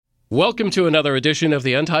Welcome to another edition of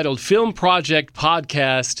the Untitled Film Project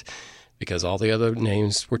podcast, because all the other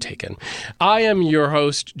names were taken. I am your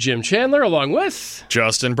host, Jim Chandler, along with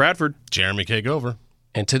Justin Bradford, Jeremy K. Gover.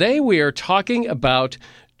 And today we are talking about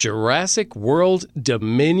Jurassic World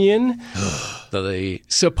Dominion, the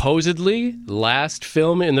supposedly last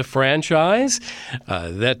film in the franchise.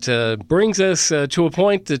 That brings us to a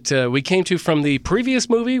point that we came to from the previous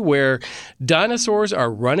movie where dinosaurs are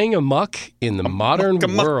running amok in the modern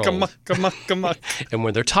world. And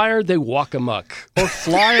when they're tired, they walk amok, or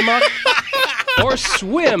fly amok, or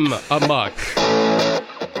swim amok.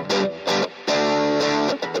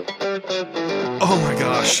 Oh my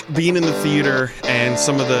gosh, being in the theater and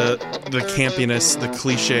some of the campiness, the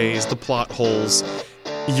cliches, the plot holes,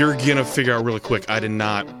 you're gonna figure out really quick, I did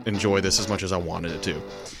not enjoy this as much as I wanted it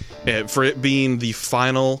to. For it being the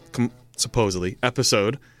final, supposedly,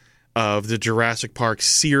 episode of the Jurassic Park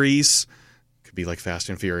series, could be like Fast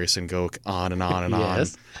and Furious and go on and on and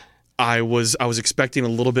Yes. on. I was expecting a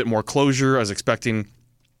little bit more closure. I was expecting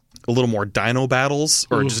a little more dino battles,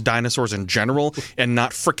 or just dinosaurs in general, and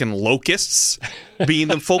not frickin' locusts being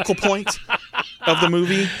the focal point of the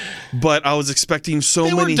movie. But I was expecting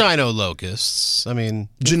They many were dino locusts. I mean,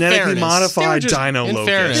 genetically modified dino dino fairness.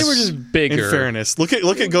 locusts. They were just bigger. In fairness, look at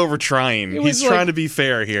Gover trying. was He's like, trying to be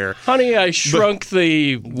fair here. Honey, I Shrunk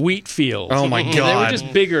the Wheat Field. Oh my They were God.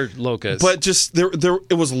 just bigger locusts. But just there,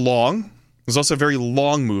 it was long. It was also a very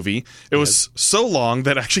long movie. It was so long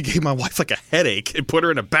that it actually gave my wife like a headache and put her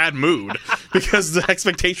in a bad mood because the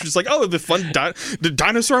expectation was like, oh, the fun the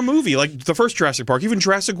dinosaur movie, like the first Jurassic Park, even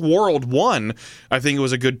Jurassic World 1. I think it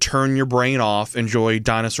was a good turn your brain off, enjoy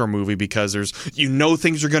dinosaur movie because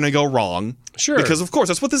things are going to go wrong. Sure. Because of course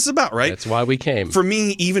that's what this is about, right? That's why we came. For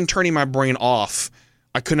me, even turning my brain off,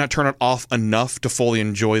 I could not turn it off enough to fully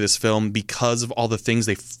enjoy this film because of all the things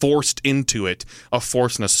they forced into it. A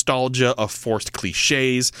forced nostalgia, a forced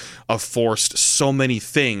cliches, a forced so many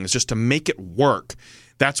things just to make it work.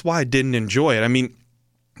 That's why I didn't enjoy it. I mean,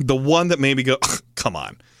 the one that made me go, come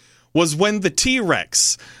on, was when the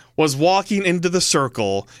T-Rex was walking into the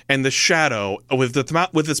circle and the shadow with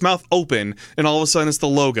its mouth open, and all of a sudden it's the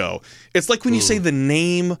logo. It's like when you say the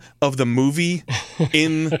name of the movie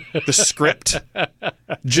in the script,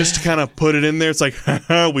 just to kind of put it in there. It's like,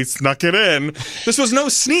 we snuck it in. This was no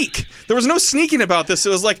sneak. There was no sneaking about this. It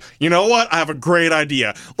was like, you know what? I have a great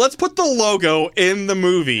idea. Let's put the logo in the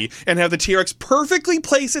movie and have the T-Rex perfectly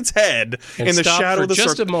place its head in the shadow of the circle.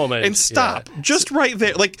 Just a moment. And stop. Yeah. Just right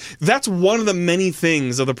there. Like, that's one of the many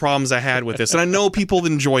things of the problems I had with this. And I know people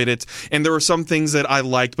enjoyed it, and there were some things that I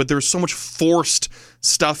liked, but there was so much forced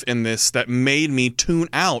stuff in this that made me tune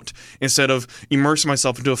out instead of immersing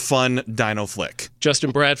myself into a fun dino flick. Justin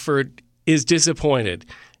Bradford is disappointed.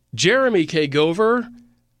 Jeremy K. Gover,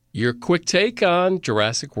 your quick take on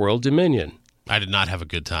Jurassic World Dominion. I did not have a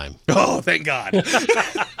good time. Oh, thank God.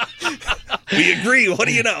 We agree. What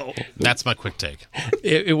do you know? That's my quick take.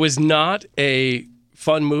 It was not a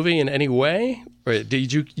fun movie in any way? Or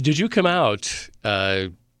did you come out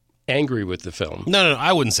angry with the film? No,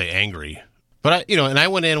 I wouldn't say angry. But I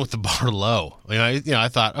went in with the bar low. I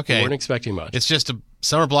thought, okay, You weren't expecting much. it's just a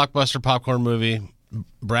summer blockbuster popcorn movie.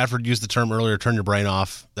 Bradford used the term earlier, turn your brain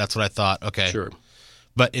off. That's what I thought. Okay. Sure.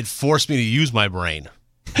 But it forced me to use my brain.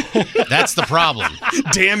 That's the problem.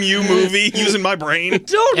 Damn you, movie, using my brain.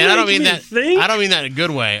 And I don't mean that. I don't mean that in a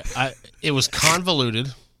good way. It was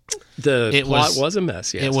convoluted. The plot was a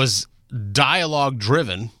mess, yes. It was dialogue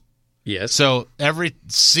driven. Yes. So every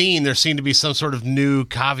scene, there seemed to be some sort of new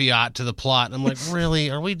caveat to the plot. And I'm like, really?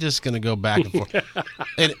 Are we just going to go back and forth?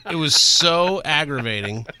 And it was so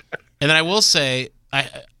aggravating. And then I will say,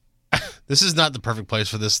 this is not the perfect place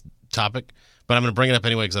for this topic, but I'm going to bring it up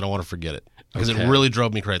anyway because I don't want to forget it. Because it really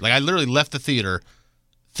drove me crazy. Like, I literally left the theater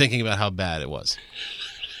thinking about how bad it was.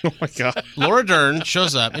 Oh, my God. Laura Dern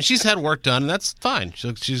shows up, and she's had work done, and that's fine. She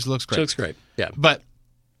looks great. She looks great, yeah. But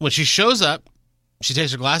when she shows up, she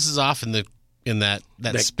takes her glasses off in that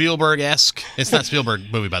Spielberg-esque. It's not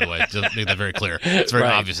Spielberg movie, by the way. To make that very clear, it's very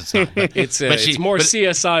obvious it's not. But, it's more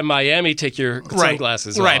CSI Miami. Take your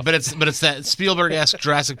sunglasses off. Right, but it's that Spielberg-esque,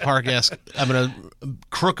 Jurassic Park-esque. I'm gonna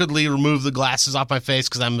crookedly remove the glasses off my face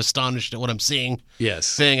because I'm astonished at what I'm seeing.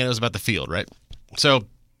 Yes, thing, and it was about the field, right? So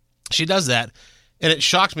she does that, and it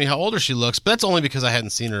shocked me how older she looks. But that's only because I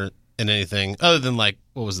hadn't seen her in anything other than like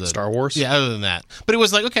what was the Star Wars? Yeah, other than that. But it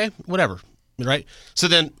was like, okay, whatever. Right? So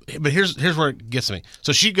then, but here's where it gets me.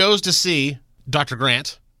 So she goes to see Dr.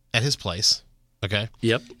 Grant at his place, okay?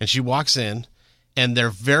 Yep. And she walks in, and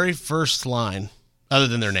their very first line, other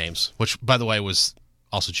than their names, which, by the way, was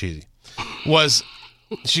also cheesy, was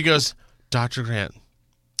she goes, Dr. Grant,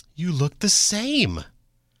 you look the same.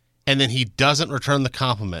 and then he doesn't return the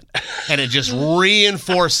compliment, and it just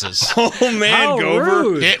reinforces. Oh man, How Gover.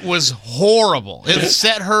 rude. It was horrible. It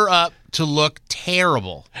set her up to look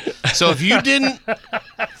terrible. So if you didn't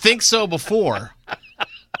think so before,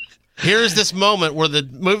 here's this moment where the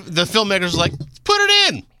filmmakers are like, put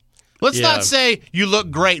it in. Let's not say you look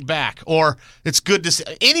great back or it's good to see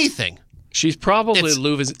anything. She's probably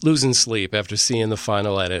losing sleep after seeing the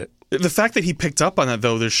final edit. The fact that he picked up on that,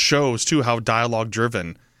 though, this shows, too, how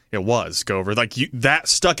dialogue-driven it was, Gover. Like, that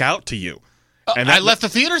stuck out to you. And I left the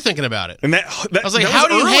theater thinking about it. And that I was like, that how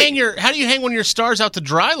do you early. hang one of your stars out to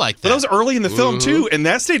dry like that? But that was early in the film, too, and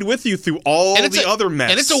that stayed with you through all the other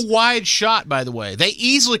mess. And it's a wide shot, by the way. They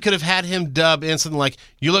easily could have had him dub in something like,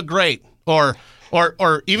 you look great, or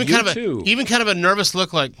even You kind of too. even kind of a nervous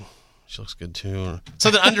look like, she looks good too, or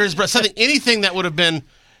something under his breath, anything that would have been.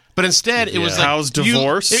 But instead, it was like, how's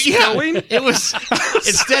divorce going? It was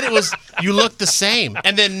instead it was you look the same,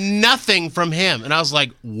 and then nothing from him, and I was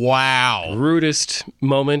like, wow. Rudest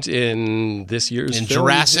moment in this year's In film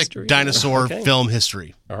Jurassic history? dinosaur Okay. film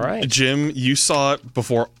history. All right. Jim, you saw it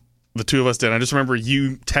before the two of us did. I just remember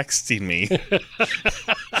you texting me.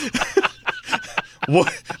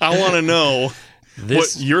 What I want to know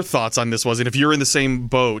what your thoughts on this was, and if you're in the same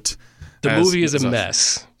boat. The as- movie is as a us.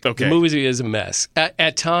 mess. Okay. The movie is a mess.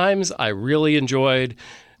 At times, I really enjoyed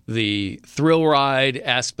the thrill ride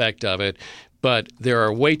aspect of it, but there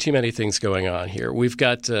are way too many things going on here. We've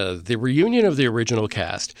got the reunion of the original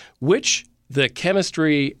cast, which the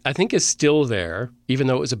chemistry, I think, is still there, even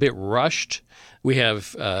though it was a bit rushed. We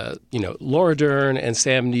have, Laura Dern and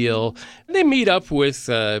Sam Neill. They meet up with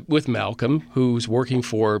Malcolm, who's working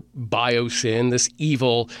for BioSyn, this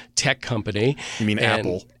evil tech company. You mean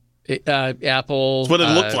Apple? Apple. That's what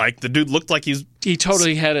it looked like. The dude looked like He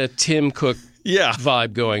totally had a Tim Cook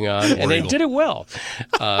vibe going on, and they did it well.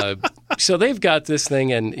 So they've got this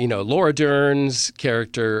thing, and Laura Dern's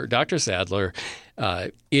character, Dr. Sadler,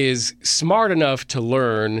 is smart enough to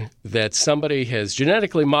learn that somebody has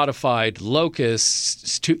genetically modified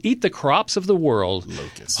locusts to eat the crops of the world,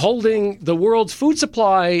 holding the world's food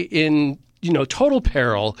supply in total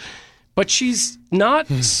peril. But she's not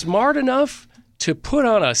smart enough to put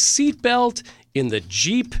on a seatbelt in the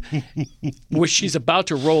Jeep which she's about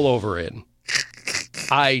to roll over in.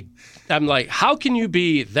 I'm like, how can you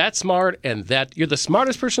be that smart and that you're the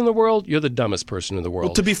smartest person in the world? You're the dumbest person in the world.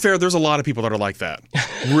 Well, to be fair, there's a lot of people that are like that.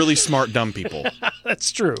 Really smart, dumb people.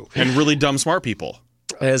 That's true. And really dumb, smart people.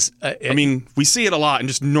 I mean, we see it a lot in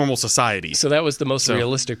just normal society. So that was the most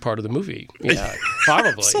realistic part of the movie. Yeah,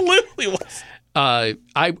 probably. Absolutely was.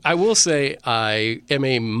 I will say I am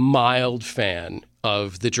a mild fan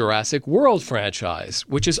of the Jurassic World franchise,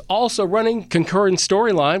 which is also running concurrent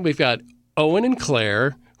storyline. We've got Owen and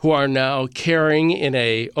Claire, who are now caring in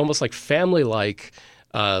a almost like family-like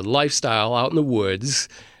lifestyle out in the woods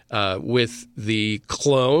with the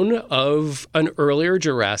clone of an earlier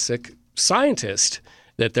Jurassic scientist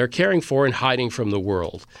that they're caring for and hiding from the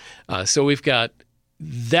world. So we've got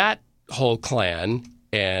that whole clan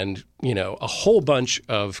and, a whole bunch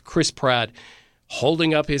of Chris Pratt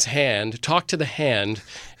holding up his hand. Talk to the Hand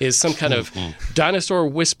is some kind of dinosaur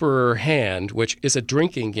whisperer hand, which is a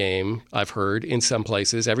drinking game, I've heard, in some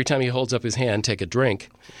places. Every time he holds up his hand, take a drink.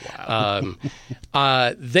 Wow.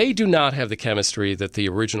 They do not have the chemistry that the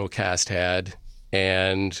original cast had.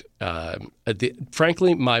 And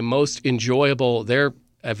frankly, my most enjoyable, their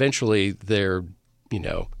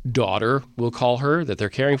daughter, we'll call her, that they're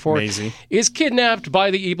caring for, Maisie, is kidnapped by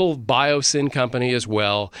the evil BioSyn company as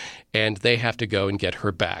well, and they have to go and get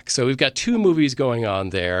her back. So we've got two movies going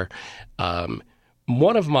on there.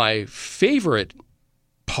 One of my favorite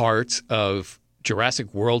parts of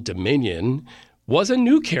Jurassic World Dominion was a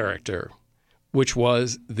new character, which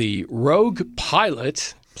was the rogue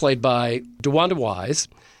pilot played by DeWanda Wise,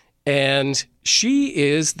 and she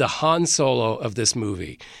is the Han Solo of this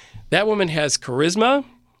movie. That woman has charisma.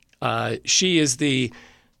 She is the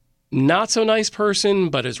not-so-nice person,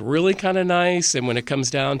 but is really kind of nice, and when it comes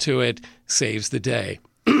down to it, saves the day.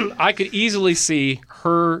 I could easily see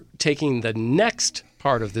her taking the next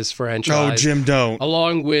part of this franchise. Oh, Jim, don't.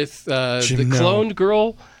 Along with the cloned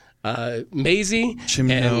girl, Maisie. Jim,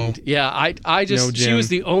 and no. Yeah, I just, No, she Jim. was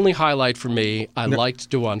the only highlight for me. I liked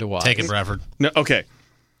DeWanda Wise. Take it, Bradford. No, okay.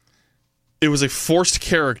 It was a forced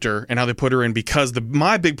character and how they put her in because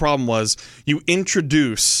my big problem was you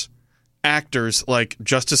introduce actors like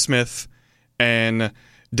Justice Smith and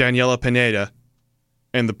Daniela Pineda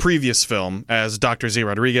in the previous film as Dr. Z.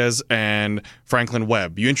 Rodriguez and Franklin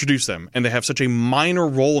Webb. You introduce them, and they have such a minor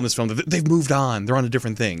role in this film that they've moved on. They're on to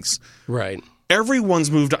different things. Right. Everyone's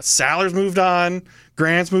moved on. Saller's moved on.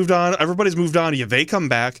 Grant's moved on. Everybody's moved on. Yeah, they come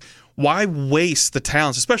back. why waste the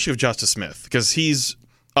talents, especially of Justice Smith, because he's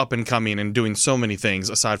up and coming and doing so many things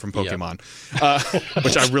aside from Pokemon,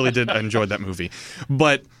 which I really did enjoy that movie.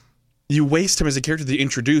 But you waste him as a character to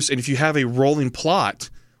introduce, and if you have a rolling plot,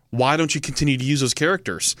 why don't you continue to use those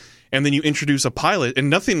characters? And then you introduce a pilot, and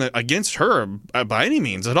nothing against her by any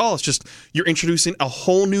means at all. It's just you're introducing a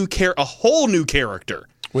whole new character.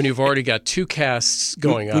 When you've already got two casts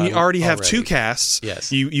going on. When you already have two casts,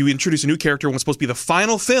 yes. you introduce a new character when it's supposed to be the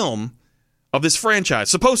final film of this franchise.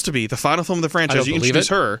 Supposed to be the final film of the franchise. You introduce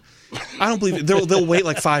her. I don't believe it. They'll wait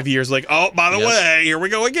like 5 years, like, oh, by the way, here we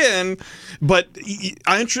go again. But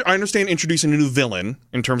I understand introducing a new villain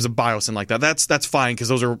in terms of bios and like that. That's fine because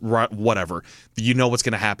those are whatever. You know what's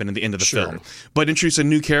going to happen at the end of the film. But introduce a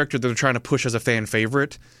new character that they're trying to push as a fan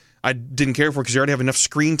favorite, I didn't care for because you already have enough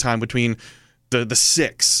screen time between the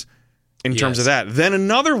six in terms of that. Then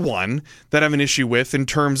another one that I have an issue with in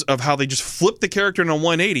terms of how they just flip the character in a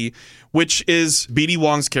 180, which is B.D.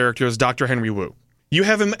 Wong's character as Dr. Henry Wu. You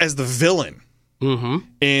have him as the villain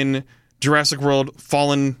in Jurassic World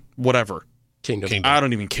Fallen whatever. Kingdom. I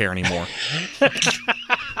don't even care anymore.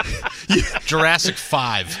 Jurassic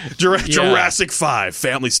 5. Jurassic 5.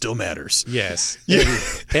 Family still matters. Yes.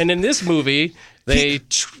 And in this movie, they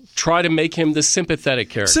try to make him the sympathetic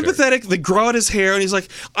character. Sympathetic, they grow out his hair, and he's like,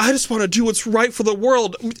 I just want to do what's right for the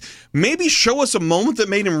world. Maybe show us a moment that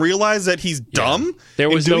made him realize that he's dumb. There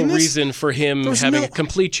was no reason for him having a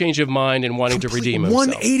complete change of mind and wanting to redeem himself.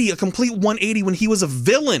 180, a complete 180 when he was a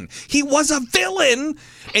villain. He was a villain,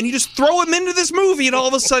 and you just throw him into this movie, and all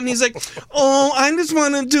of a sudden he's like, oh, I just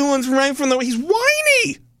want to do what's right for the world. He's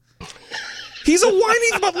whiny. He's a whiny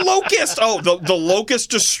about locust. Oh, the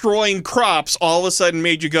locust destroying crops all of a sudden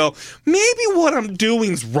made you go, maybe what I'm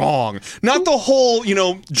doing's wrong. Not the whole,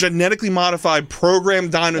 genetically modified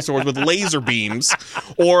programmed dinosaurs with laser beams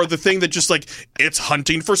or the thing that just like, it's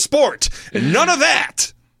hunting for sport. None of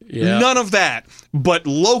that. Yeah. None of that. But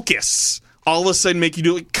locusts all of a sudden make you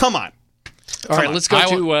do it. Come on. All right, let's go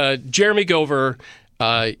to Jeremy Gover.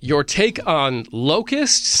 Your take on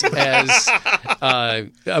Locusts as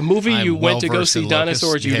a movie you went to go see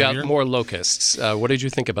dinosaurs, you got more locusts. What did you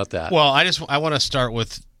think about that? Well, I want to start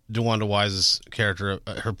with DeWanda Wise's character,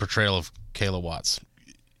 her portrayal of Kayla Watts.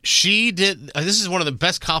 She did, this is one of the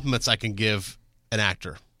best compliments I can give an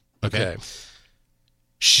actor. Okay.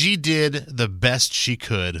 She did the best she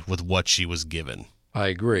could with what she was given. I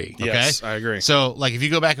agree. Okay? Yes, I agree. So, like, if you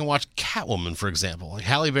go back and watch Catwoman, for example, like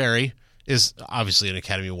Halle Berry is obviously an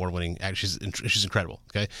Academy Award-winning actor. She's incredible,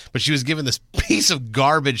 okay? But she was given this piece of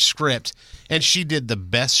garbage script, and she did the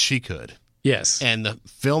best she could. Yes. And the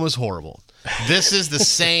film is horrible. This is the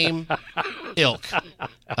same ilk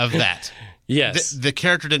of that. Yes. The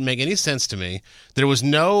character didn't make any sense to me. There was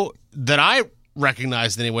no, that I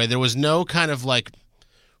recognized anyway, there was no kind of like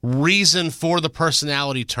reason for the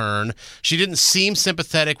personality turn. She didn't seem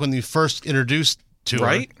sympathetic when you first introduced to her.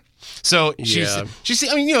 Right? So she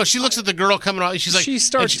looks at the girl coming out. She's like, she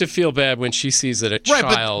starts to feel bad when she sees that a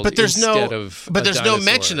child but there's instead no, of but there's dinosaur. no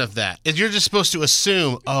mention of that. You're just supposed to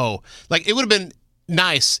assume. Oh, like it would have been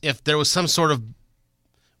nice if there was some sort of.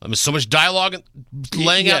 So much dialogue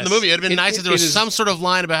laying out in the movie. It would have been nice if there was some sort of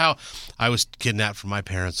line about how I was kidnapped from my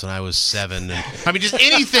parents when I was 7. And, I mean, just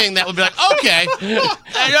anything that would be like, okay,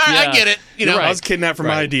 I get it. You know, right. I was kidnapped from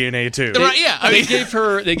my DNA too. Right? Yeah.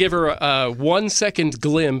 They gave her a 1 second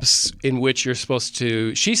glimpse in which she's supposed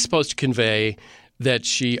to convey that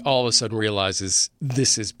she all of a sudden realizes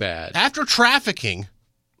this is bad after trafficking.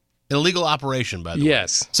 Illegal operation, by the way.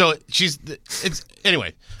 Yes. So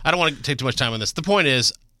anyway. I don't want to take too much time on this. The point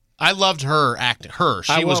is, I loved her acting.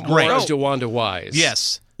 She was great. More DeWanda Wise.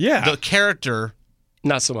 Yes. Yeah. The character,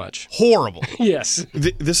 not so much. Horrible. Yes.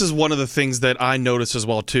 This is one of the things that I noticed as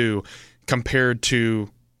well too, compared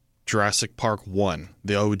to Jurassic Park 1,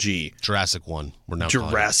 the OG. Jurassic 1. We're now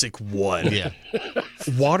Jurassic 1. Yeah.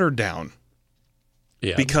 Watered down.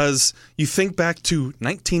 Yeah. Because you think back to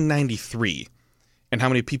 1993 and how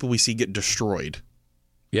many people we see get destroyed.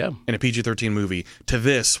 Yeah. In a PG-13 movie, to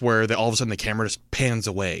this where all of a sudden the camera just pans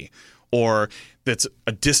away, or that's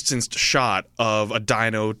a distanced shot of a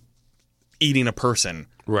dino eating a person.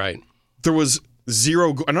 Right. There was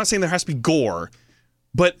zero. I'm not saying there has to be gore,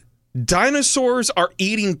 but dinosaurs are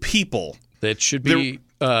eating people. That should be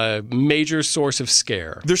a major source of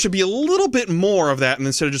scare. There should be a little bit more of that, and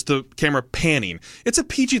instead of just the camera panning. It's a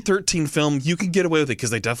PG-13 film. You can get away with it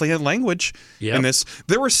because they definitely had language in this.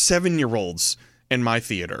 There were 7-year-olds in my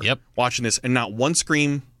theater watching this, and not one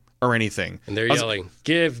scream or anything. And they're yelling,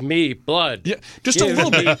 "Give me blood!" Yeah, just a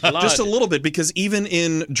little bit, because even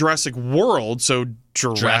in Jurassic World, so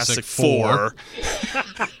Jurassic 4,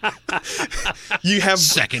 You have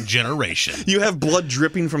second generation. You have blood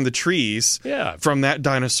dripping from the trees. Yeah. From that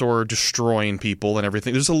dinosaur destroying people and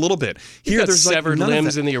everything. There's a little bit. Here, there's severed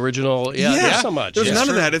limbs in the original. Yeah, there's so much. There's none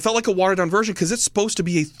of that. It felt like a watered down version because it's supposed to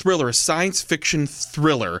be a thriller, a science fiction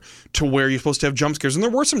thriller, to where you're supposed to have jump scares. And there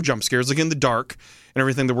were some jump scares, like in the dark and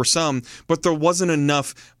everything. There were some, but there wasn't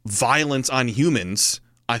enough violence on humans,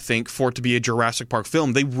 I think, for it to be a Jurassic Park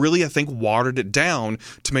film. They really, I think, watered it down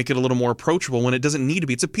to make it a little more approachable when it doesn't need to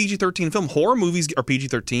be. It's a PG-13 film. Horror movies are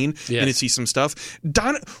PG-13. Yes. And you see some stuff.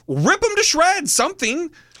 Rip them to shreds, something.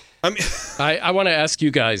 I mean, I want to ask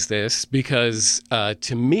you guys this because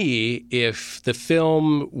to me, if the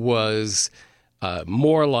film was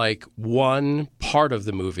more like one part of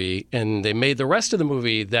the movie and they made the rest of the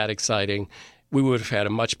movie that exciting, we would have had a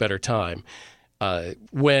much better time.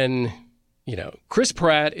 When Chris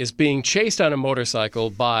Pratt is being chased on a motorcycle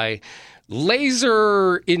by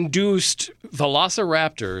laser-induced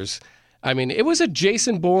velociraptors. I mean, it was a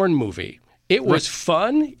Jason Bourne movie. It was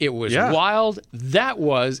fun. It was wild. That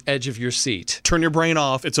was edge of your seat. Turn your brain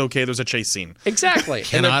off. It's okay. There's a chase scene. Exactly.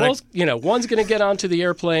 And they're both, one's going to get onto the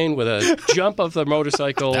airplane with a jump of the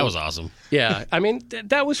motorcycle. That was awesome. Yeah. I mean,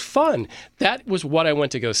 that was fun. That was what I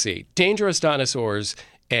went to go see. Dangerous dinosaurs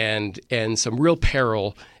and some real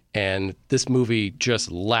peril. And this movie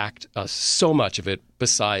just lacked so much of it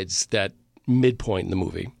besides that midpoint in the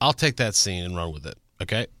movie. I'll take that scene and run with it.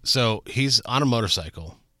 Okay? So he's on a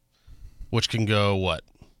motorcycle, which can go,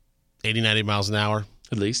 80, 90 miles an hour?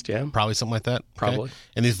 At least, yeah. Probably something like that. Probably. Okay?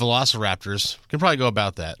 And these velociraptors can probably go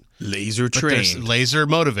about that. Laser trained. Laser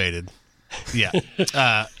motivated. Yeah.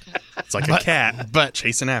 It's like a cat, but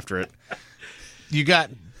chasing after it. You got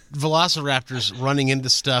velociraptors running into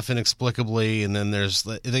stuff inexplicably, and then there's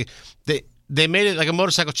they made it like a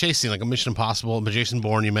motorcycle chase scene, like a Mission Impossible, Jason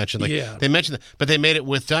Bourne you mentioned. They mentioned that, but they made it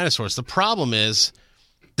with dinosaurs. The problem is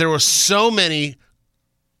there were so many,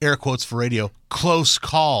 air quotes for radio, close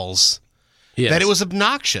calls that it was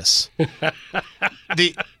obnoxious.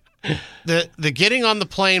 The getting on the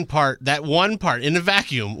plane part, that one part in the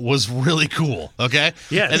vacuum, was really cool. Okay,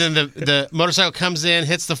 yes. And then the motorcycle comes in,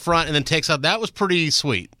 hits the front, and then takes off. That was pretty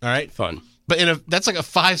sweet. All right, fun. But that's like a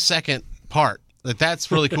 5-second part.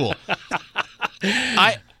 That's really cool.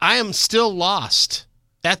 I am still lost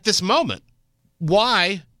at this moment.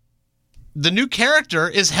 Why the new character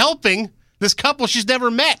is helping this couple she's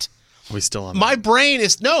never met? Are we still on? My brain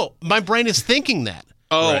is thinking that.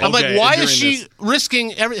 Oh, I'm okay. like, why is she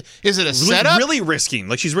risking everything? Is it a setup? Really risking?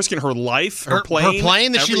 Like she's risking her life, her plane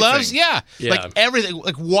that everything. She loves? Yeah. Like everything.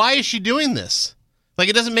 Like, why is she doing this? Like,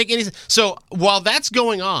 it doesn't make any sense. So while that's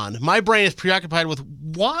going on, my brain is preoccupied with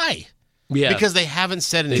why. Yeah. Because they haven't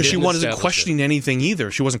said anything. Because she wasn't questioning anything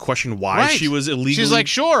either. She wasn't questioning why she was illegally. She's like,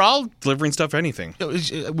 sure, I'll delivering stuff, anything.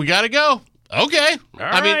 We got to go. Okay. All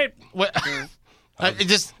right. I'm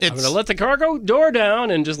going to let the cargo door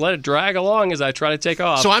down and just let it drag along as I try to take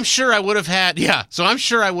off. So I'm sure I would have had,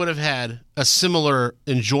 a similar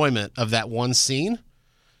enjoyment of that one scene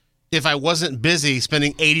if I wasn't busy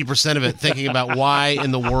spending 80% of it thinking about why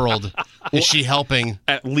in the world is she helping.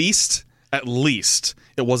 At least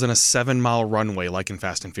it wasn't a 7-mile runway like in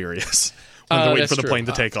Fast and Furious. When they're waiting for the plane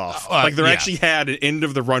to take off. Like they actually had an end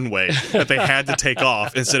of the runway that they had to take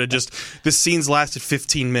off instead of just, this scene's lasted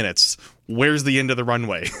 15 minutes. Where's the end of the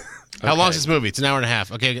runway? How long is this movie? It's an hour and a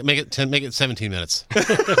half. Okay, make it 17 minutes.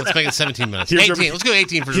 Let's make it 17 minutes. 18. Let's go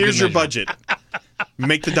 18 for Here's your budget.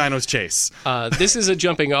 Make the dinos chase. This is a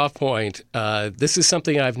jumping off point. This is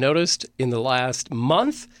something I've noticed in the last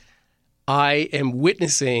month. I am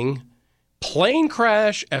witnessing plane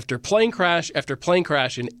crash after plane crash after plane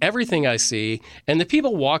crash in everything I see, and the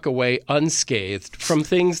people walk away unscathed from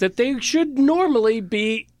things that they should normally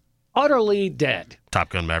be utterly dead. Top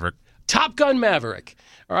Gun Maverick.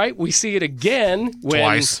 All right, we see it again when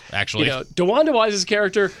twice, actually. DeWanda Wise's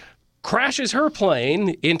character crashes her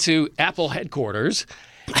plane into Apple headquarters.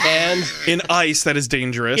 And in ice that is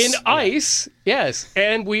dangerous. In ice, yes.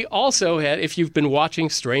 And we also had, if you've been watching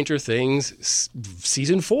Stranger Things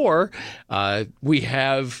season 4, we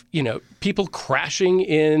have, people crashing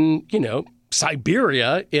in,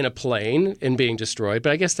 Siberia in a plane and being destroyed.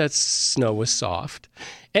 But I guess that snow was soft.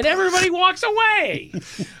 And everybody walks away.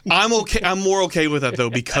 I'm okay. I'm more okay with that, though,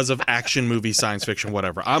 because of action movie, science fiction,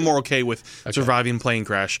 whatever. I'm more okay with surviving plane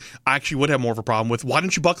crash. I actually would have more of a problem with, why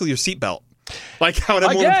didn't you buckle your seatbelt? Like, I would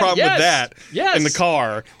have more of a problem with that in the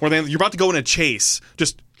car, where you're about to go in a chase.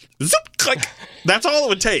 Just, zoop, click. That's all it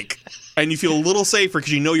would take. And you feel a little safer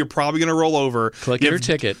because you know you're probably going to roll over. Click your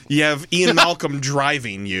ticket. You have Ian Malcolm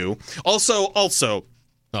driving you. Also.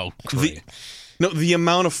 Oh, great. The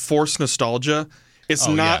amount of forced nostalgia. It's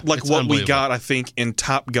Oh, not yeah. like It's what we unbelievable. got, I think, in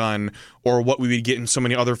Top Gun or what we would get in so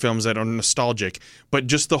many other films that are nostalgic. But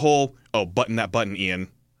just the whole, button that button, Ian.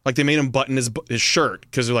 Like, they made him button his shirt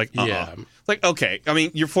because they're like, Yeah. Like, okay. I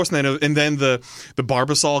mean, you're forcing that. And then the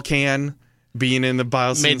Barbasol can being in the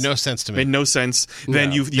biosins. Made no sense to me. Made no sense.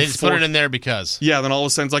 Then you They just put it in there because. Yeah, then all of a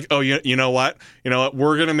sudden it's like, you know what?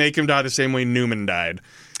 We're going to make him die the same way Newman died.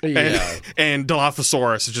 Yeah. And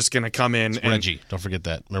Dilophosaurus is just going to come in. And Reggie, don't forget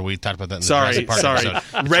that. Remember we talked about that in the Sorry, Jurassic Park sorry.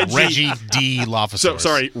 episode. Reggie- Reggie D. Lophosaurus.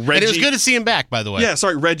 Sorry, And it was Reggie- good to see him back, by the way. Yeah,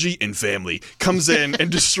 sorry, Reggie and family comes in and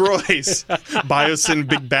destroys Biosyn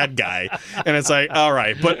Big Bad Guy. And it's like, all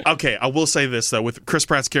right. But, okay, I will say this, though. With Chris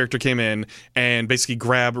Pratt's character came in and basically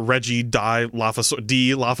grabbed Reggie D.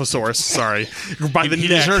 Lophosaurus, sorry, by the He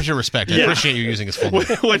neck. deserves your respect. I appreciate you using his full name.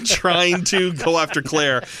 when trying to go after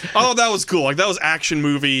Claire. Oh, that was cool. Like, that was action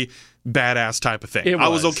movie badass type of thing. I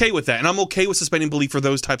was okay with that. And I'm okay with suspending belief for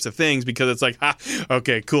those types of things because it's like,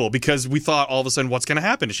 okay, cool. Because we thought all of a sudden what's going to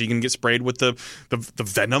happen? Is she going to get sprayed with the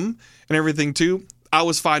venom and everything too? I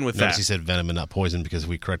was fine with Notice that. he said venom and not poison because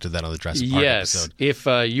we corrected that on the Jurassic Park Yes, episode.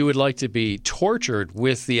 if you would like to be tortured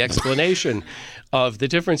with the explanation of the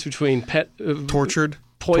difference between Tortured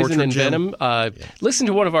poison and Jim. venom, listen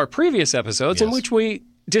to one of our previous episodes in Yes. which we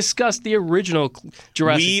discussed the original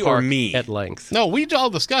Jurassic We or Park me? at length. No, we all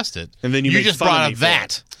discussed it. And then you made just fun of brought me up for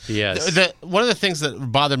that. Yes. One of the things that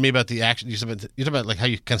bothered me about the action, you talk about like how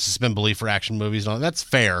you kind of suspend belief for action movies and all that. That's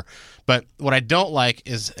fair. But what I don't like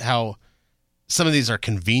is how some of these are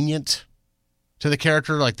convenient to the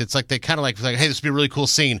character. Like it's like they kind of like, hey, this would be a really cool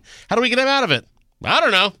scene. How do we get him out of it? I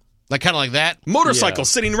don't know. Like kind of like that. Motorcycle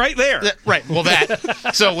sitting right there. Right. Well,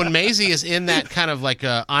 that. So when Maisie is in that kind of like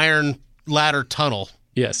iron ladder tunnel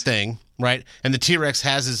Yes. thing, right? And the T-Rex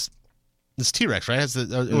has this T-Rex, right? Has the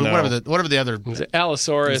whatever the other. Was it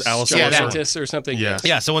Allosaurus, Allosaurus. gigantus or something? Yeah.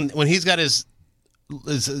 Yeah. So when he's got his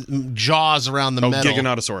jaws around the metal.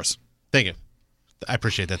 Giganotosaurus. Thank you. I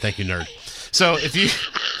appreciate that. Thank you, nerd. So if you,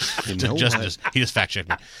 he just fact checked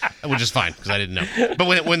me, which is fine because I didn't know.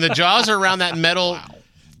 But when the jaws are around that metal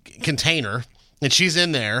container and she's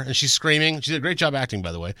in there and she's screaming, she did a great job acting,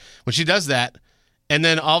 by the way. When she does that, and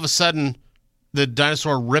then all of a sudden the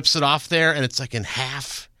dinosaur rips it off there and it's like in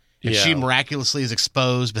half, and she miraculously is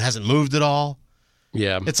exposed but hasn't moved at all.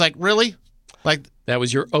 Yeah. It's like, really? Like That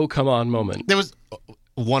was your oh come on moment. there was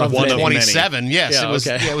one of One of 27. Yes, Yeah, it was.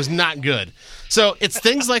 okay. Yeah, it was not good. So it's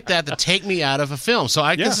things like that that take me out of a film. So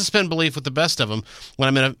I can suspend belief with the best of them when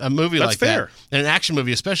I'm in a movie That's like fair. that, in an action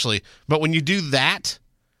movie especially. But when you do that,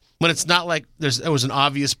 when it's not like there was an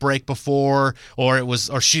obvious break before, or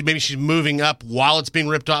she's moving up while it's being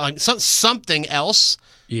ripped off, like something else.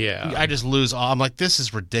 Yeah. I just lose all. I'm like, this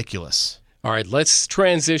is ridiculous. All right, let's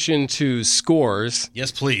transition to scores Yes,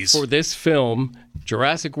 please. for this film,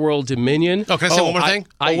 Jurassic World Dominion. Oh, can I say one more thing?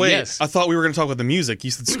 Wait. Yes. I thought we were going to talk about the music. You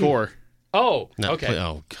said score. Oh, No, okay. please-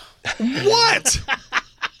 oh, God. What?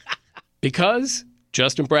 Because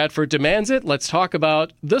Justin Bradford demands it, let's talk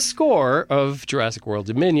about the score of Jurassic World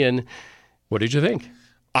Dominion. What did you think?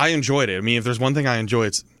 I enjoyed it. I mean, if there's one thing I enjoy,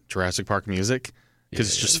 it's Jurassic Park music because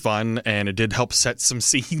it's just fun and it did help set some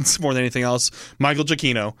scenes more than anything else. Michael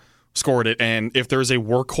Giacchino scored it, and if there's a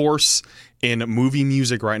workhorse in movie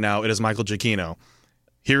music right now, it is Michael Giacchino.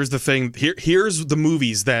 Here's the thing. Here's the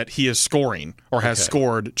movies that he is scoring or has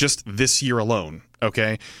scored just this year alone.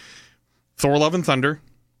 Okay, Thor: Love and Thunder,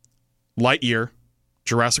 Lightyear,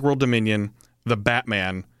 Jurassic World Dominion, The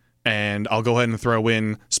Batman, and I'll go ahead and throw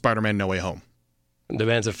in Spider-Man: No Way Home. The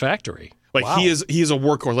man's a factory. Like Wow. he is a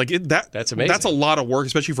workhorse. Like That's amazing. That's a lot of work,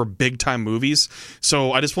 especially for big time movies.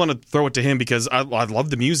 So I just want to throw it to him because I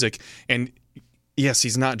love the music. And yes,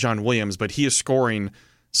 he's not John Williams, but he is scoring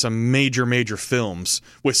some major films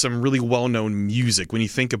with some really well known music. When you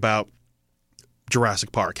think about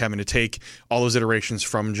Jurassic Park, having to take all those iterations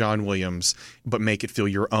from John Williams, but make it feel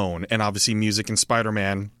your own, and obviously music in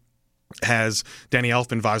Spider-Man has Danny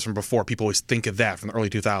Elfman vibes from before. People always think of that from the early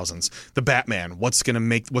 2000s. The Batman, what's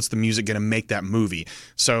the music going to make that movie?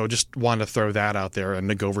 So just wanted to throw that out there.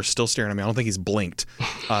 And Nagover's still staring at me. I don't think he's blinked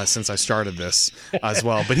since I started this as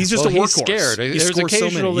well. But he's just a he's workhorse. scared. He There's scores so many.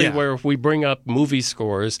 occasionally Yeah. where if we bring up movie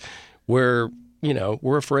scores where,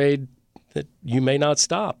 we're afraid that you may not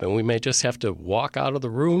stop and we may just have to walk out of the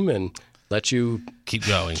room and let you Keep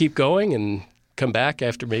going. keep going and come back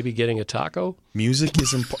after maybe getting a taco. Music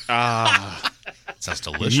is important. Sounds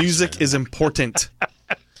delicious. Music is important.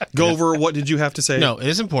 Gover, what did you have to say? No, it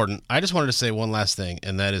is important. I just wanted to say one last thing,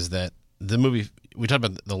 and that is that the movie, we talked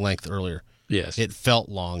about the length earlier. Yes, It felt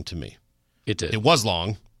long to me. it did. It was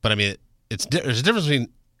long, but I mean, there's a difference between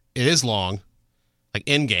it is long, like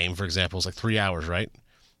Endgame, for example, is like 3 hours, right?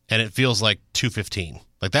 and it feels like 2:15.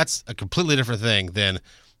 Like that's a completely different thing than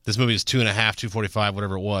this movie is 2.5, 2:45,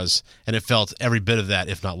 whatever it was, and it felt every bit of that,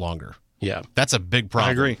 if not longer. Yeah. That's a big problem.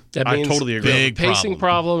 I agree. That I means totally agree. you have a Big pacing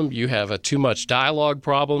problem. You have a too much dialogue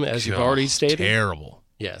problem, as you've already stated. Terrible.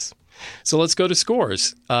 Yes. So let's go to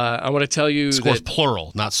scores. I want to tell you Scores that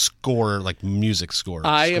plural, not score like music score.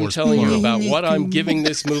 I am Scores telling you plural. about what I'm giving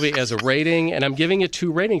this movie as a rating, and I'm giving it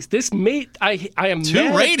 2 ratings. This made I am 2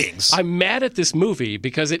 mad ratings? I'm mad at this movie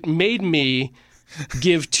because it made me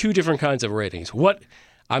give 2 different kinds of ratings. What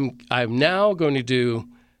I'm now going to do,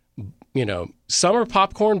 summer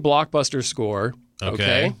popcorn blockbuster score,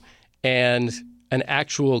 okay, and an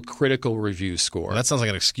actual critical review score. Well, that sounds like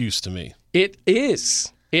an excuse to me. It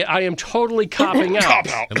is. I am totally copping out.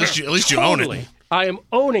 At least you own it. I am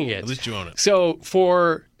owning it. At least you own it. So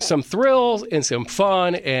for some thrills and some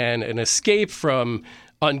fun and an escape from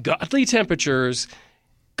ungodly temperatures,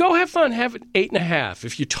 go have fun. Have an 8.5.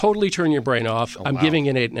 If you totally turn your brain off, I'm giving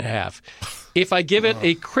it 8.5. If I give it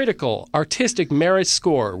a critical, artistic merit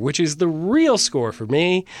score, which is the real score for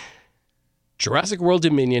me, Jurassic World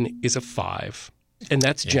Dominion is a 5. And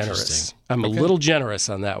that's generous. I'm a little generous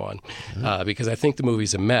on that one because I think the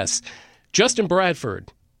movie's a mess. Justin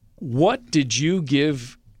Bradford, what did you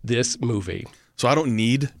give this movie? So I don't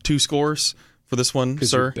need 2 scores for this one,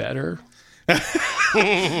 sir. You're better.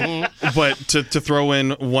 But to throw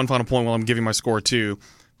in one final point while I'm giving my score too,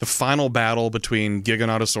 the final battle between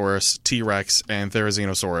Giganotosaurus, T-Rex, and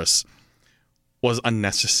Therizinosaurus was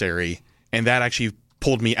unnecessary. And that actually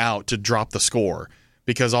pulled me out to drop the score.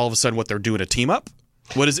 Because all of a sudden, what they're doing a team up?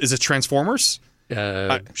 What is it? Transformers?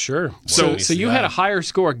 Sure. So So you had a higher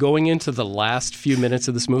score going into the last few minutes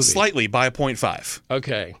of this movie. Slightly by a 0.5.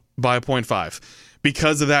 Okay. By a 0.5.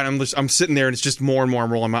 Because of that, I'm sitting there and it's just more and more.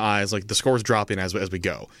 I'm rolling my eyes like the score's dropping as we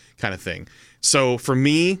go, kind of thing. So for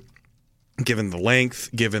me, given the length,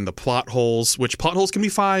 given the plot holes, which plot holes can be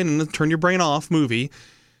fine in the turn your brain off movie,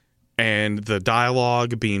 and the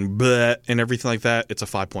dialogue being bleh and everything like that, it's a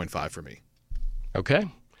 5.5 for me. Okay.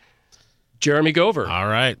 Jeremy Gover. All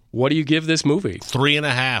right. What do you give this movie?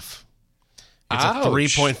 3.5. It's Ouch. a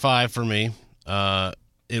 3.5 for me.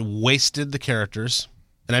 It wasted the characters.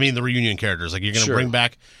 And I mean the reunion characters. Like you're going to bring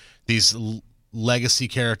back these legacy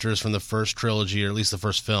characters from the first trilogy, or at least the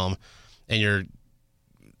first film, and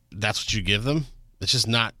that's what you give them? It's just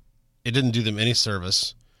not, it didn't do them any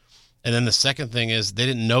service. And then the second thing is they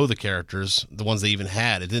didn't know the characters, the ones they even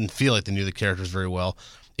had. It didn't feel like they knew the characters very well,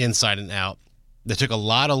 inside and out. They took a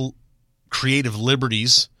lot of creative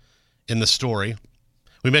liberties in the story.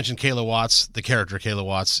 We mentioned Kayla Watts, the character Kayla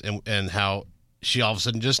Watts, and how she all of a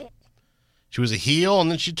sudden she was a heel, and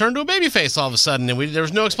then she turned to a babyface all of a sudden, and there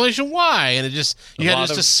was no explanation why, and you had to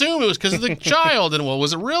just assume it was because of the child, and well,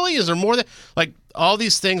 was it really? Is there more than, like, all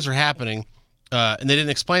these things are happening, and they didn't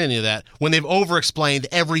explain any of that when they've over-explained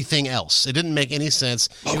everything else. It didn't make any sense.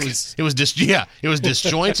 It was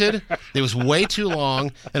disjointed. It was way too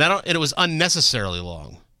long, and it was unnecessarily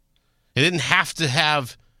long. It didn't have to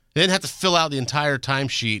fill out the entire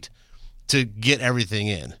timesheet to get everything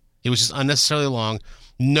in. It was just unnecessarily long.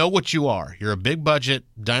 Know what you are. You're a big budget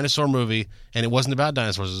dinosaur movie, and it wasn't about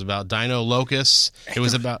dinosaurs. It was about dino locusts. It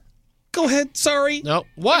was about. Go ahead. Sorry. No.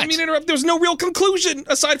 What? I didn't mean to interrupt. There's no real conclusion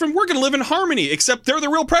aside from we're going to live in harmony, except they're the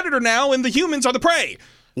real predator now, and the humans are the prey.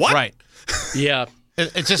 What? Right. Yeah.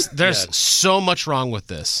 It's just there's so much wrong with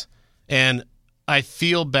this, and I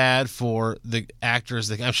feel bad for the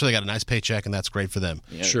actors. I'm sure they got a nice paycheck, and that's great for them.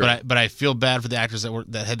 Yeah. Sure. But I feel bad for the actors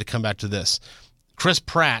that had to come back to this. Chris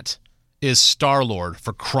Pratt is Star-Lord,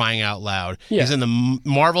 for crying out loud. Yeah. He's in the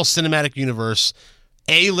Marvel Cinematic Universe,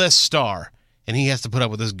 A-list star, and he has to put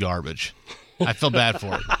up with this garbage. I feel bad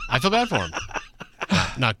for it. I feel bad for him.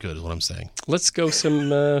 Not good is what I'm saying. Let's go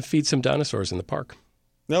feed some dinosaurs in the park.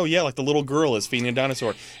 No, yeah, like the little girl is feeding a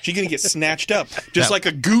dinosaur. She's going to get snatched up. Just like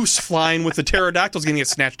a goose flying with the pterodactyl's going to get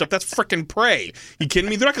snatched up. That's freaking prey. You kidding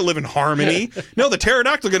me? They're not going to live in harmony. No, the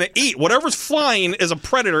pterodactyl's going to eat. Whatever's flying is a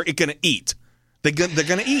predator, it's going to eat. They're going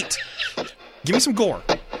to eat. Give me some gore.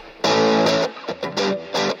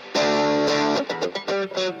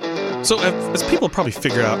 So, as people have probably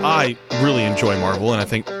figured out, I really enjoy Marvel, and I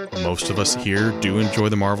think most of us here do enjoy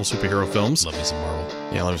the Marvel superhero films. Love me some Marvel.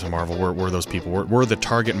 Yeah, love me some Marvel. We're those people. We're the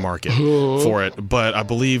target market for it. But I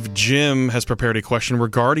believe Jim has prepared a question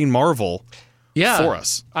regarding Marvel for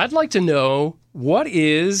us. I'd like to know, what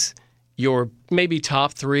is your maybe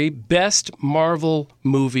top 3 best Marvel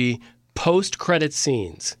movie post-credit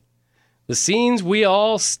scenes? The scenes we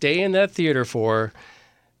all stay in that theater for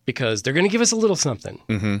because they're going to give us a little something.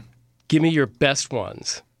 Mm-hmm. Give me your best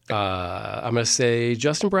ones. I'm going to say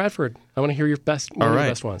Justin Bradford. I want to hear your best, one of your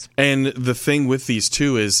best ones. And the thing with these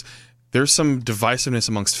two is there's some divisiveness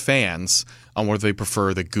amongst fans on whether they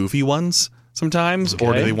prefer the goofy ones sometimes,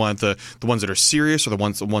 or do they want the ones that are serious, or the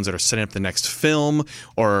ones that are setting up the next film,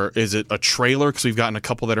 or is it a trailer? Because we've gotten a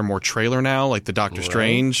couple that are more trailer now, like the Doctor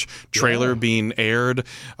Strange trailer being aired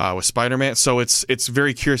with Spider-Man. So it's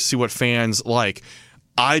very curious to see what fans like.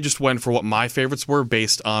 I just went for what my favorites were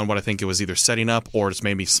based on what I think it was either setting up or just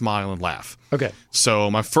made me smile and laugh. Okay.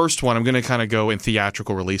 So my first one, I'm going to kind of go in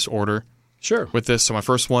theatrical release order. Sure. With this. So my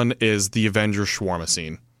first one is the Avengers shawarma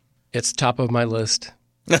scene. It's top of my list.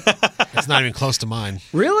 It's not even close to mine.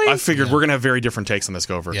 Really? I figured we're going to have very different takes on this,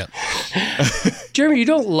 Gopher. Yep. Jeremy, you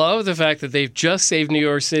don't love the fact that they've just saved New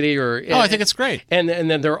York City, I think it's great. And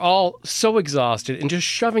then they're all so exhausted and just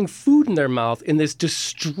shoving food in their mouth in this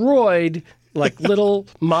destroyed, like, little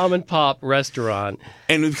mom and pop restaurant.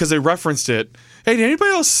 And because they referenced it, hey, did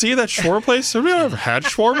anybody else see that shawarma place? Have you ever had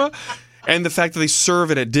shawarma? And the fact that they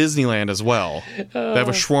serve it at Disneyland as well. They have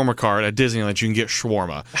a shawarma cart at Disneyland. You can get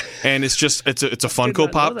shawarma. And it's just, it's a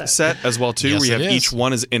Funko Pop set as well, too, where you have each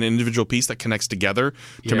one is an individual piece that connects together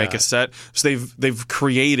to make a set. So they've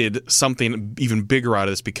created something even bigger out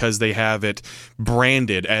of this because they have it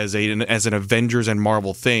branded as an Avengers and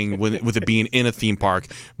Marvel thing, with it being in a theme park,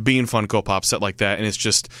 being Funko Pop set like that. And it's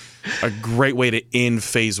just a great way to end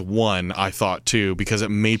phase one, I thought, too, because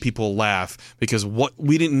it made people laugh, because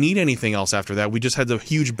we didn't need anything else after that. We just had the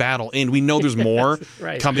huge battle end. We know there's more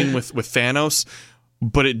coming with Thanos,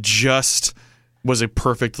 but it just was a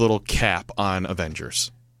perfect little cap on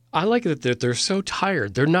Avengers. I like it that they're so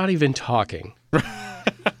tired. They're not even talking.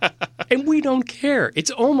 And we don't care.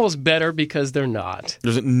 It's almost better because they're not.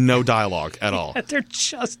 There's no dialogue at all. They're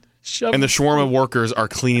just shoving. And the shawarma workers are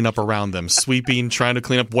cleaning up around them, sweeping, trying to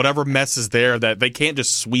clean up whatever mess is there that they can't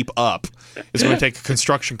just sweep up. It's going to take a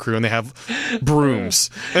construction crew, and they have brooms.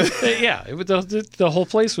 Yeah, the whole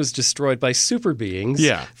place was destroyed by super beings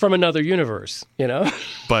from another universe, you know?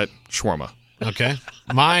 But shawarma. Okay.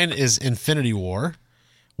 Mine is Infinity War,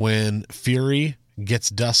 when Fury gets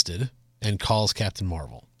dusted and calls Captain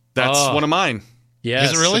Marvel. That's one of mine.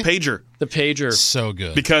 Yes. Is it really? The pager. The pager. So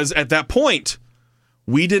good. Because at that point,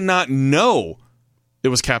 we did not know it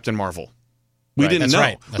was Captain Marvel. We didn't know.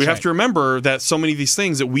 Right. We have to remember that so many of these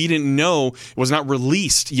things that we didn't know, it was not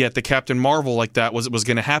released yet, the Captain Marvel like that was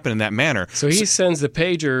going to happen in that manner. So he sends the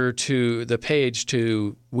page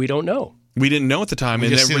to we don't know. We didn't know at the time. We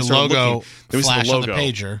and just see the logo flash on the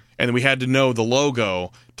pager. And then we had to know the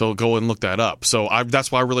logo to go and look that up. So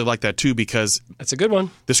that's why I really like that too, because that's a good one.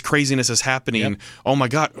 This craziness is happening. Yep. Oh my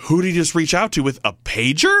God, who did he just reach out to with a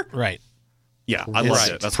pager? Right. Yeah, I love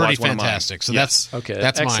it. That's pretty fantastic. So that's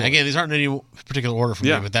mine. Again, these aren't in any particular order for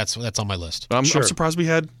me, but that's on my list. I'm surprised we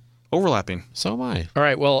had overlapping. So am I. All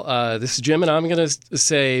right. Well, this is Jim, and I'm going to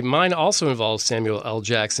say mine also involves Samuel L.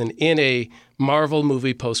 Jackson in a Marvel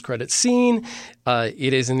movie post-credit scene.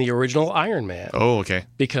 It is in the original Iron Man. Oh, okay.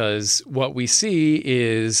 Because what we see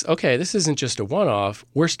is, okay, this isn't just a one-off.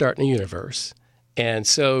 We're starting a universe. And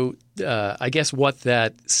so I guess what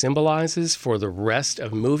that symbolizes for the rest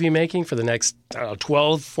of movie making for the next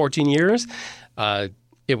 12, 14 years,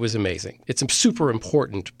 it was amazing. It's a super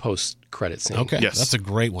important post-credit scene. Okay, yes. That's a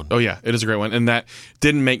great one. Oh, yeah, it is a great one. And that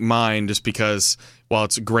didn't make mine just because, while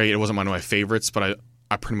it's great, it wasn't one of my favorites, but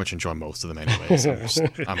I pretty much enjoy most of them anyways.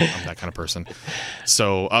 I'm that kind of person.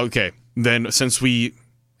 So, okay, then since we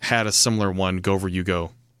had a similar one, Gover, you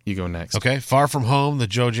go next. Okay, Far From Home, the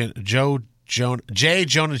J.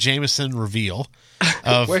 Jonah Jameson reveal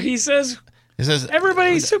of where he says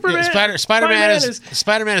everybody Superman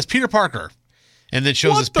Spider-Man is Peter Parker, and then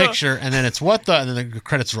shows his picture, and then it's and then the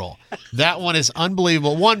credits roll. That one is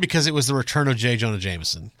unbelievable. One, because it was the return of J. Jonah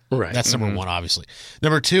Jameson. Right. That's number one, obviously.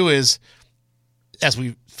 Number two is, as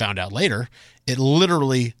we found out later, it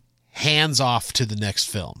literally hands off to the next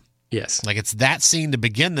film. Yes. Like it's that scene to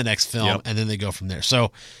begin the next film, and then they go from there.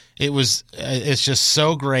 So it's just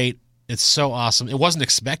so great. It's so awesome. It wasn't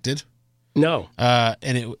expected. No.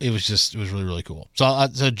 And it was really, really cool. So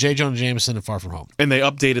J. Jonah Jameson and Far From Home. And they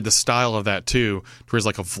updated the style of that too, where he's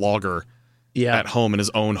like a vlogger at home in his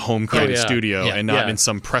own home created studio and not in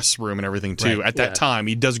some press room and everything too. Right. At that time,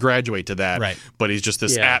 he does graduate to that, but he's just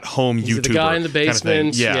this at-home YouTuber. The guy in the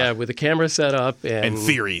basement, kind of with a camera set up. And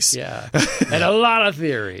theories. Yeah, and a lot of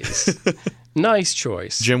theories. Nice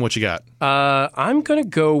choice. Jim, what you got? I'm going to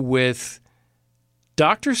go with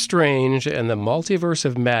Doctor Strange and the Multiverse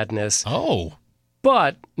of Madness. Oh.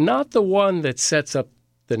 But not the one that sets up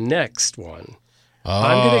the next one. Oh.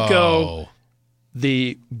 I'm going to go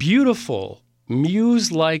the beautiful,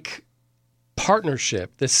 muse-like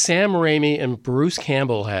partnership that Sam Raimi and Bruce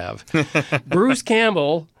Campbell have. Bruce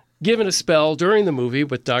Campbell given a spell during the movie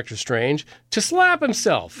with Doctor Strange to slap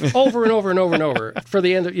himself over and over and over and over for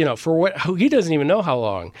the end of, for what he doesn't even know how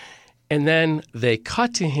long. And then they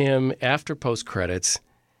cut to him after post credits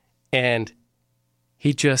and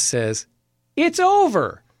he just says, "It's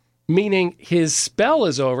over," meaning his spell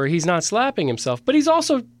is over. He's not slapping himself, but he's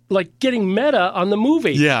also like getting meta on the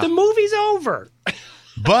movie. Yeah. The movie's over.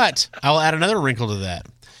 But I'll add another wrinkle to that.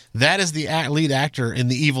 That is the lead actor in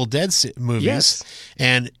the Evil Dead movies. Yes.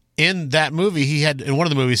 And in that movie, in one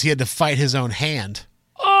of the movies, he had to fight his own hand.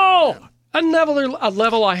 Oh, a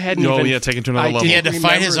level I hadn't even... taken to another level. He had to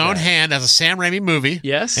fight his own that. hand as a Sam Raimi movie.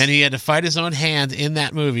 Yes. And he had to fight his own hand in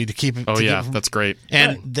that movie to keep it. Oh, yeah, that's great.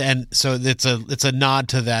 And then, so it's a nod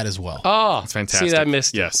to that as well. Oh, That's fantastic. See, I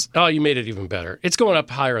missed Yes. it. Oh, you made it even better. It's going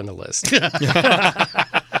up higher on the list.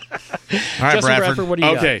 All right, Justin Bradford. what do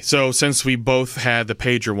you got? Okay, so since we both had the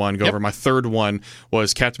pager one go over, my third one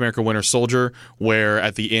was Captain America Winter Soldier, where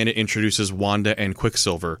at the end it introduces Wanda and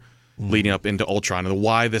Quicksilver leading up into Ultron. And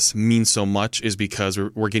why this means so much is because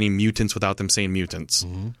we're getting mutants without them saying mutants.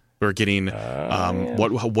 We're getting,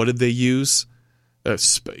 what did they use?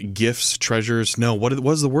 Gifts, treasures? No, what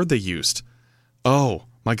was the word they used? Oh,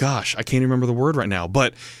 my gosh, I can't remember the word right now,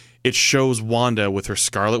 but... It shows Wanda with her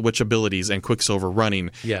Scarlet Witch abilities and Quicksilver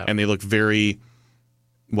running, and they look very,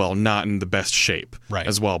 well, not in the best shape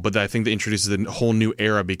as well. But I think that introduces a whole new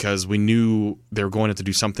era because we knew they were going to have to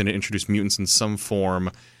do something to introduce mutants in some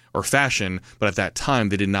form or fashion, but at that time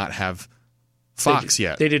they did not have Fox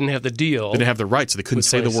yet. They didn't have the deal. They didn't have the rights, so they couldn't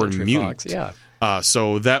say the word mutant. Fox. Yeah.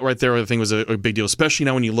 So that right there, I think, was a big deal, especially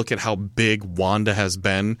now when you look at how big Wanda has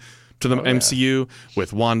been to the MCU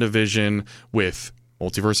with WandaVision, with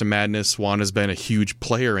Multiverse of Madness. Wanda's been a huge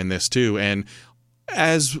player in this too, and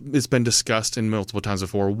as it's been discussed in multiple times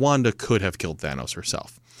before, Wanda could have killed Thanos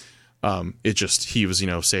herself. He was,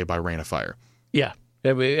 saved by rain of fire. Yeah,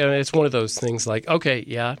 it's one of those things like, okay,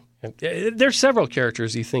 yeah, there's several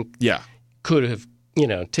characters you think could have,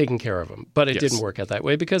 taken care of him, but it didn't work out that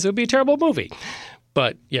way because it would be a terrible movie.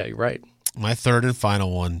 But yeah, you're right. My third and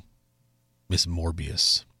final one is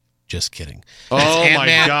Morbius. Just kidding. Oh, my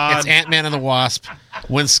God. It's Ant-Man and the Wasp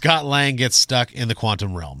when Scott Lang gets stuck in the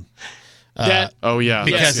quantum realm.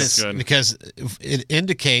 Because because it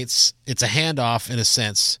indicates it's a handoff in a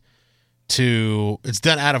sense to, it's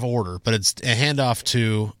done out of order, but it's a handoff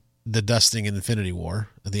to the dusting in Infinity War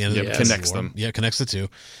at the end of the connects them. Yeah, connects the two.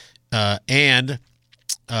 And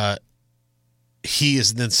he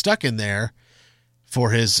is then stuck in there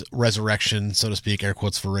for his resurrection, so to speak, air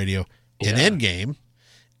quotes for radio, in Endgame.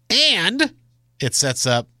 And it sets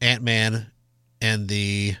up Ant-Man and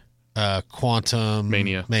the Quantum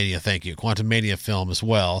Mania. Thank you. Quantum Mania film as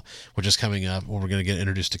well, which is coming up when we're going to get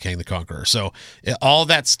introduced to Kang the Conqueror. So all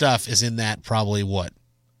that stuff is in that probably,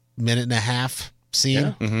 minute and a half scene?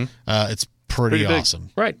 Yeah. Mm-hmm. It's pretty awesome.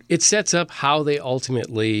 Right. It sets up how they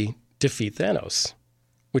ultimately defeat Thanos,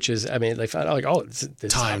 which is, they found out, it's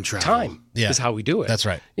time travel. Time is how we do it. That's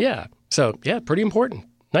right. Yeah. So, pretty important.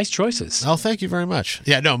 Nice choices. Oh, thank you very much.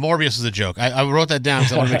 Yeah, no, Morbius is a joke. I wrote that down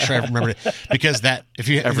because I want to make sure I remember it. Because if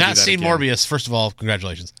you have not seen Morbius, first of all,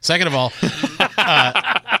 congratulations. Second of all,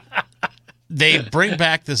 they bring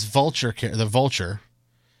back the Vulture,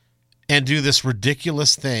 and do this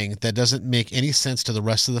ridiculous thing that doesn't make any sense to the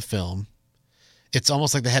rest of the film. It's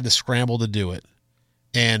almost like they had to scramble to do it.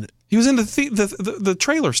 And he was in the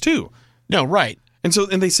trailers too. No, right. And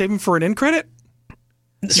they save him for an end credit.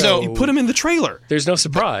 So you put him in the trailer. There's no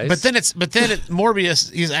surprise. But then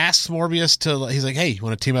Morbius. He asks Morbius to. He's like, "Hey, you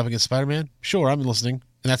want to team up against Spider-Man?" Sure, I'm listening.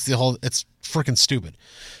 And that's the whole. It's freaking stupid.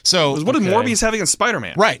 So what did Morbius have against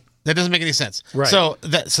Spider-Man? Right. That doesn't make any sense. Right. So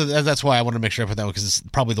that's why I wanted to make sure I put that one because it's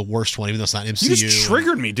probably the worst one, even though it's not MCU. You just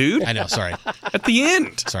triggered me, dude. I know. Sorry. At the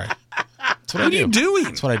end. Sorry. That's what are you doing?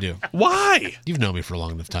 That's what I do. Why? You've known me for a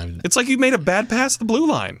long enough time. It's like you made a bad pass at the blue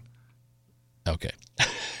line. Okay.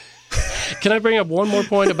 Can I bring up one more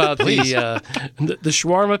point about the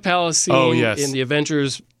Shawarma Palace scene in the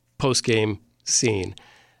Avengers post-game scene?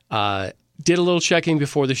 Did a little checking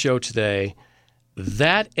before the show today.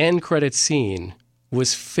 That end credit scene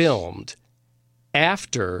was filmed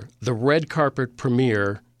after the red carpet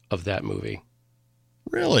premiere of that movie.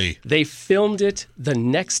 Really? They filmed it the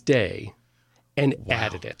next day and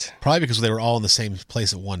added it. Probably because they were all in the same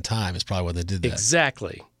place at one time is probably why they did that.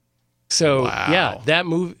 Exactly. So, that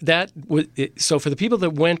movie, so for the people that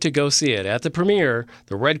went to go see it at the premiere,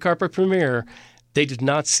 the red carpet premiere, they did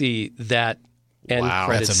not see that end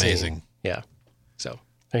credit That's amazing. Scene. Yeah. So,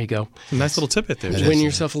 There you go. Nice little tidbit there. Win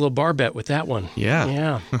yourself a little bar bet with that one. Yeah.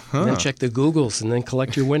 Yeah. And then check the Googles and then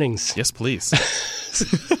collect your winnings. Yes, please.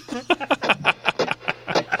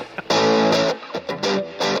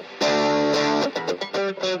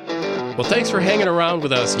 Well, thanks for hanging around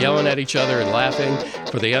with us, yelling at each other and laughing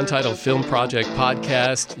for the Untitled Film Project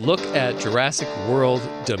podcast. Look at Jurassic World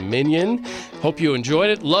Dominion. Hope you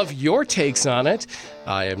enjoyed it. Love your takes on it.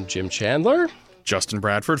 I am Jim Chandler. Justin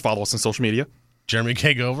Bradford. Follow us on social media. Jeremy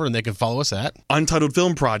Kagover, and they can follow us at Untitled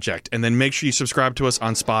Film Project. And then make sure you subscribe to us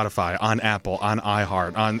on Spotify, on Apple, on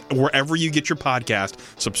iHeart, on wherever you get your podcast.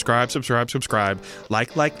 Subscribe.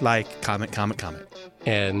 Like, comment.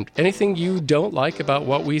 And anything you don't like about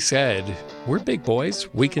what we said, we're big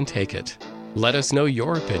boys. We can take it. Let us know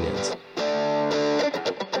your opinions.